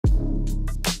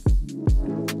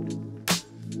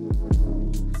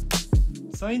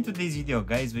So in today's video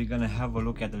guys, we're gonna have a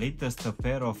look at the latest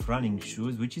pair of running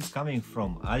shoes which is coming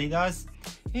from Adidas,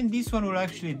 and this one will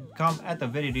actually come at a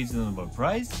very reasonable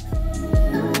price.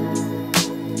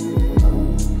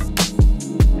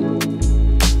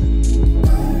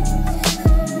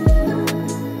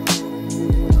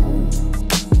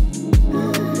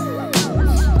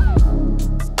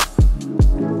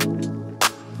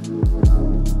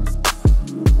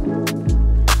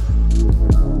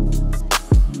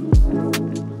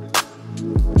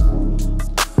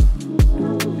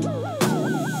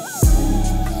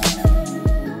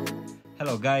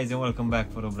 Hello guys, and welcome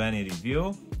back for a brand new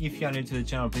review. If you are new to the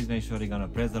channel, please make sure you're gonna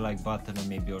press the like button and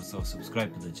maybe also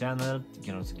subscribe to the channel. You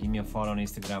can also give me a follow on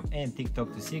Instagram and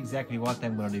TikTok to see exactly what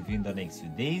I'm gonna review in the next few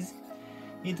days.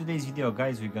 In today's video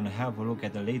guys, we're gonna have a look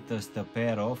at the latest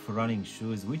pair of running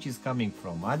shoes which is coming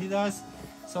from Adidas.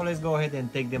 So let's go ahead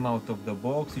and take them out of the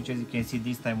box, which as you can see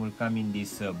this time will come in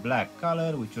this black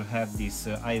color, which will have this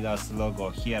Adidas logo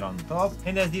here on top.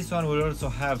 And as this one will also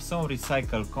have some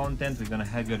recycled content, we're gonna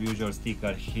have your usual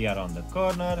sticker here on the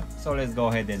corner. So let's go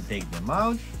ahead and take them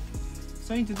out.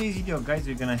 So in today's video guys,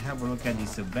 we're gonna have a look at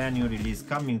this brand new release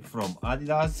coming from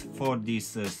Adidas for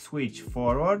this switch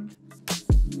forward.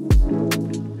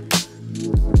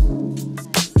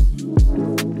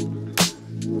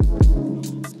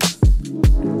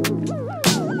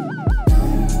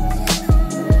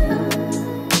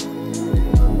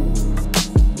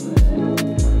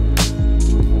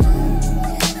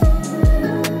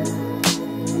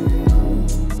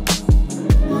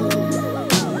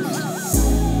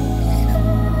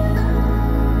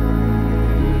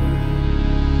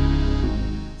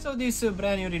 This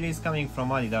brand new release coming from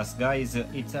Adidas guys,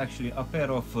 it's actually a pair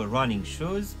of running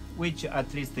shoes which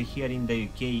at least here in the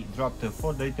UK dropped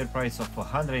for the retail price of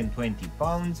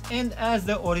 £120, and as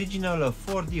the original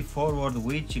 4D forward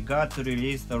which got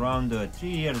released around 3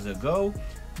 years ago,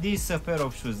 this pair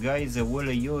of shoes guys will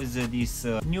use this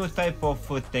new type of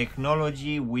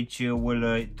technology which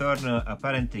will turn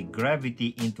apparently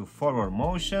gravity into forward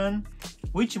motion,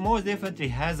 which most definitely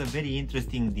has a very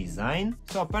interesting design.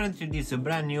 So apparently this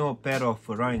brand new pair of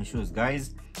running shoes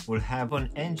guys will have an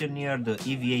engineered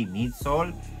EVA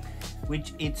midsole,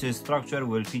 which its structure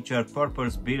will feature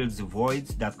purpose-built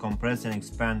voids that compress and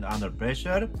expand under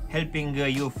pressure, helping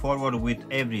you forward with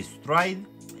every stride.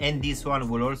 And this one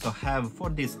will also have for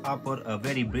this upper a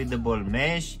very breathable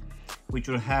mesh which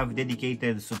will have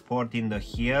dedicated support in the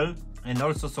heel, and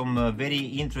also some very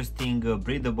interesting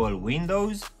breathable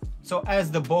windows. So as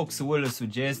the box will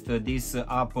suggest, this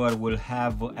upper will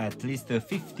have at least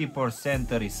 50%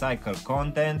 recycled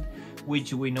content,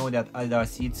 which we know that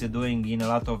Adidas is doing in a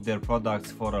lot of their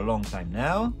products for a long time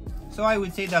now. So I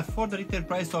would say that for the retail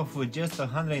price of just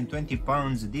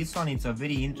 £120, this one is a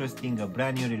very interesting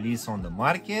brand new release on the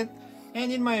market.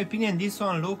 And in my opinion, this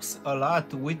one looks a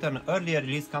lot with an earlier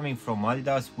release coming from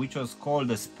Adidas which was called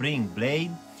the Spring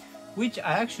Blade, which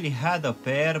I actually had a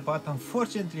pair, but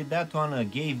unfortunately that one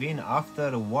gave in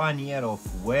after 1 year of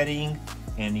wearing,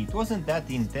 and it wasn't that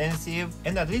intensive,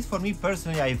 and at least for me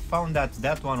personally I found that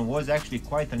that one was actually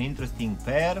quite an interesting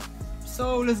pair.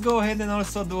 So let's go ahead and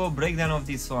also do a breakdown of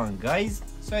this one guys.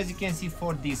 So as you can see,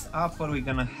 for this upper we're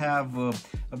gonna have a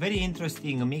very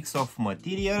interesting mix of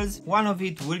materials. One of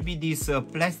it will be this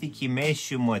plasticky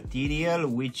mesh material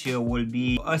which will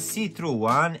be a see-through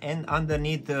one, and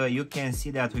underneath you can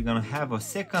see that we're gonna have a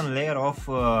second layer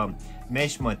of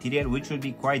mesh material which will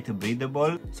be quite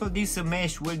breathable. So this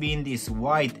mesh will be in this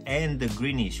white and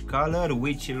greenish color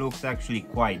which looks actually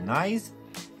quite nice.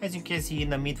 As you can see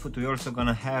in the midfoot, we're also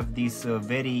gonna have this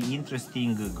very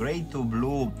interesting gray to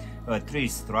blue 3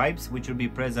 stripes which will be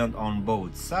present on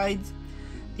both sides.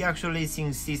 The actual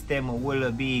lacing system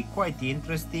will be quite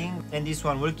interesting, and this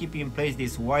one will keep in place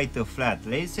these white flat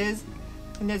laces.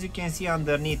 And as you can see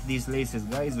underneath these laces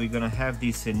guys, we're gonna have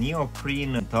this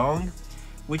neoprene tongue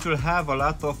which will have a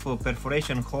lot of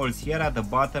perforation holes here at the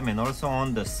bottom and also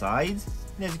on the sides.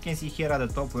 And as you can see here at the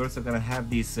top, we're also gonna have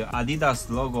this Adidas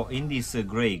logo in this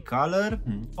gray color.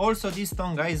 Also this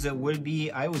tongue guys will be,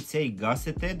 I would say,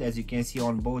 gusseted. As you can see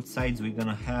on both sides we're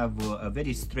gonna have a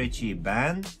very stretchy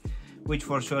band, which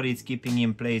for sure is keeping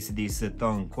in place this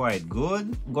tongue quite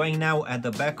good. Going now at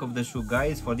the back of the shoe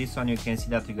guys, for this one you can see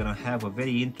that we're gonna have a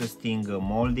very interesting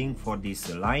molding for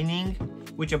this lining,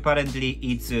 which apparently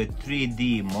it's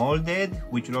 3D molded,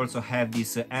 which will also have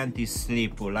this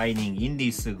anti-slip lining in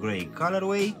this gray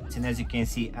colorway. And as you can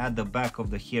see at the back of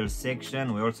the heel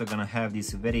section, we're also gonna have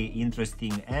this very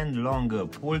interesting and long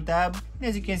pull tab. And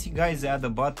as you can see guys, at the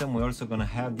bottom we're also gonna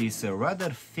have this rather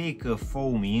thick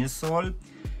foam insole,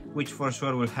 which for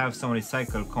sure will have some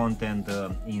recycled content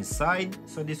inside.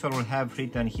 So this one will have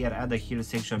written here at the heel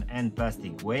section and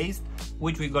plastic waste,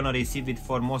 which we're gonna receive it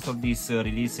for most of these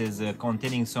releases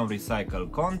containing some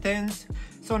recycled contents.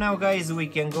 So now guys, we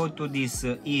can go to this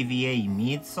EVA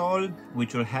midsole,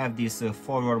 which will have this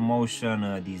forward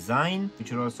motion design,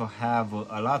 which will also have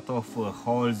a lot of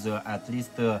holes, at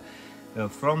least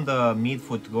from the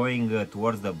midfoot going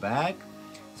towards the back.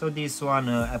 So this one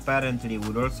apparently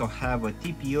will also have a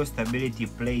TPU stability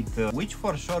plate, which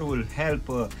for sure will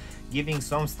help giving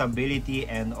some stability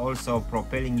and also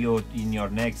propelling you in your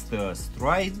next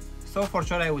stride. So for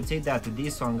sure I would say that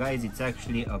this one, guys, it's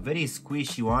actually a very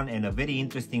squishy one and a very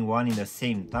interesting one in the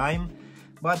same time.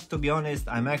 But to be honest,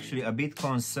 I'm actually a bit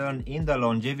concerned in the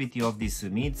longevity of this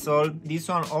midsole. This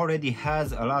one already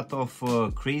has a lot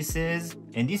of creases,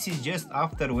 and this is just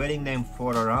after wearing them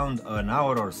for around an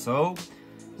hour or so.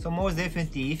 So most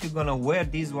definitely, if you're gonna wear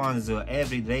these ones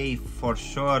every day, for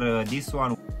sure this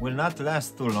one will not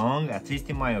last too long, at least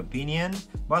in my opinion.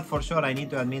 But for sure I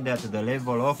need to admit that the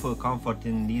level of comfort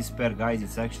in this pair, guys,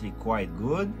 is actually quite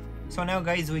good. So now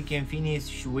guys, we can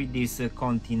finish with this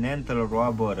continental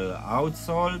rubber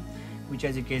outsole, which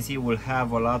as you can see will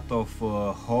have a lot of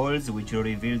holes, which will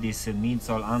reveal this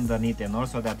midsole underneath and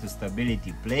also that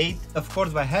stability plate. Of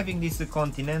course, by having this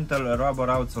continental rubber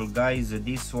outsole, guys,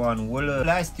 this one will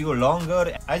last you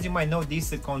longer. As you might know,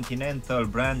 this Continental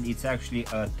brand, it's actually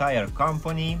a tire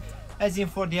company. As in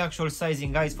for the actual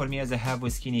sizing, guys, for me, as I have a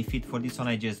skinny fit, for this one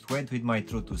I just went with my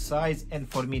true to size, and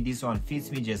for me this one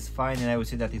fits me just fine, and I would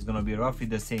say that it's gonna be roughly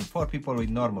the same for people with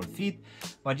normal fit.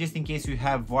 But just in case you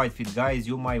have wide fit, guys,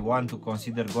 you might want to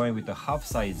consider going with a half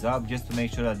size up, just to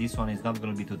make sure that this one is not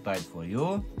gonna be too tight for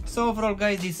you. So overall,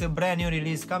 guys, this is a brand new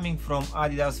release coming from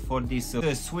Adidas for this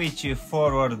switch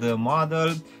forward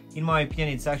model. In my opinion,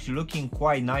 it's actually looking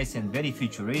quite nice and very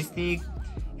futuristic.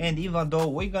 And even though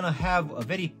we're gonna have a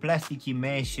very plasticky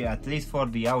mesh, at least for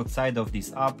the outside of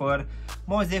this upper,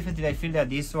 most definitely I feel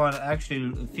that this one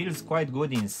actually feels quite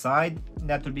good inside.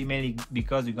 That will be mainly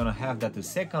because we're gonna have that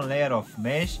second layer of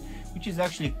mesh, which is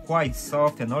actually quite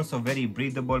soft and also very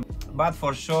breathable. But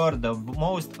for sure the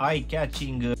most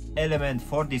eye-catching element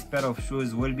for this pair of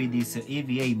shoes will be this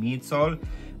EVA midsole,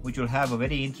 which will have a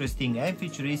very interesting and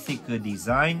futuristic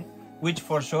design, which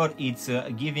for sure it's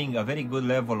giving a very good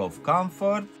level of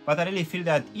comfort. But I really feel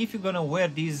that if you're gonna wear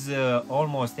these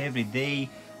almost every day,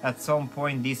 at some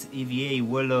point this EVA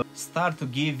will start to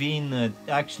give in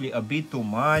actually a bit too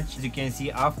much. As you can see,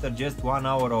 after just 1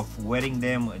 hour of wearing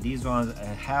them, these ones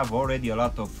have already a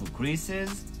lot of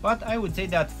creases. But I would say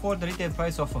that for the retail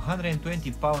price of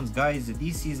 120 pounds, guys,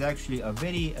 this is actually a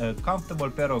very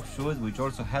comfortable pair of shoes, which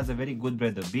also has a very good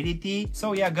breathability.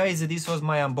 So yeah, guys, this was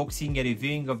my unboxing and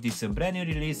reviewing of this brand new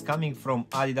release coming from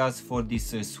Adidas for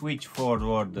this switch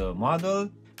forward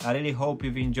model. I really hope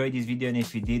you've enjoyed this video, and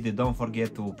if you did, don't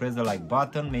forget to press the like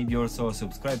button, maybe also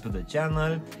subscribe to the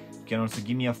channel. You can also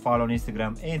give me a follow on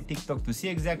Instagram and TikTok to see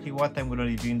exactly what I'm going to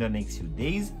review in the next few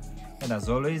days. And as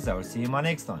always, I will see you in my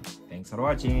next one. Thanks for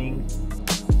watching.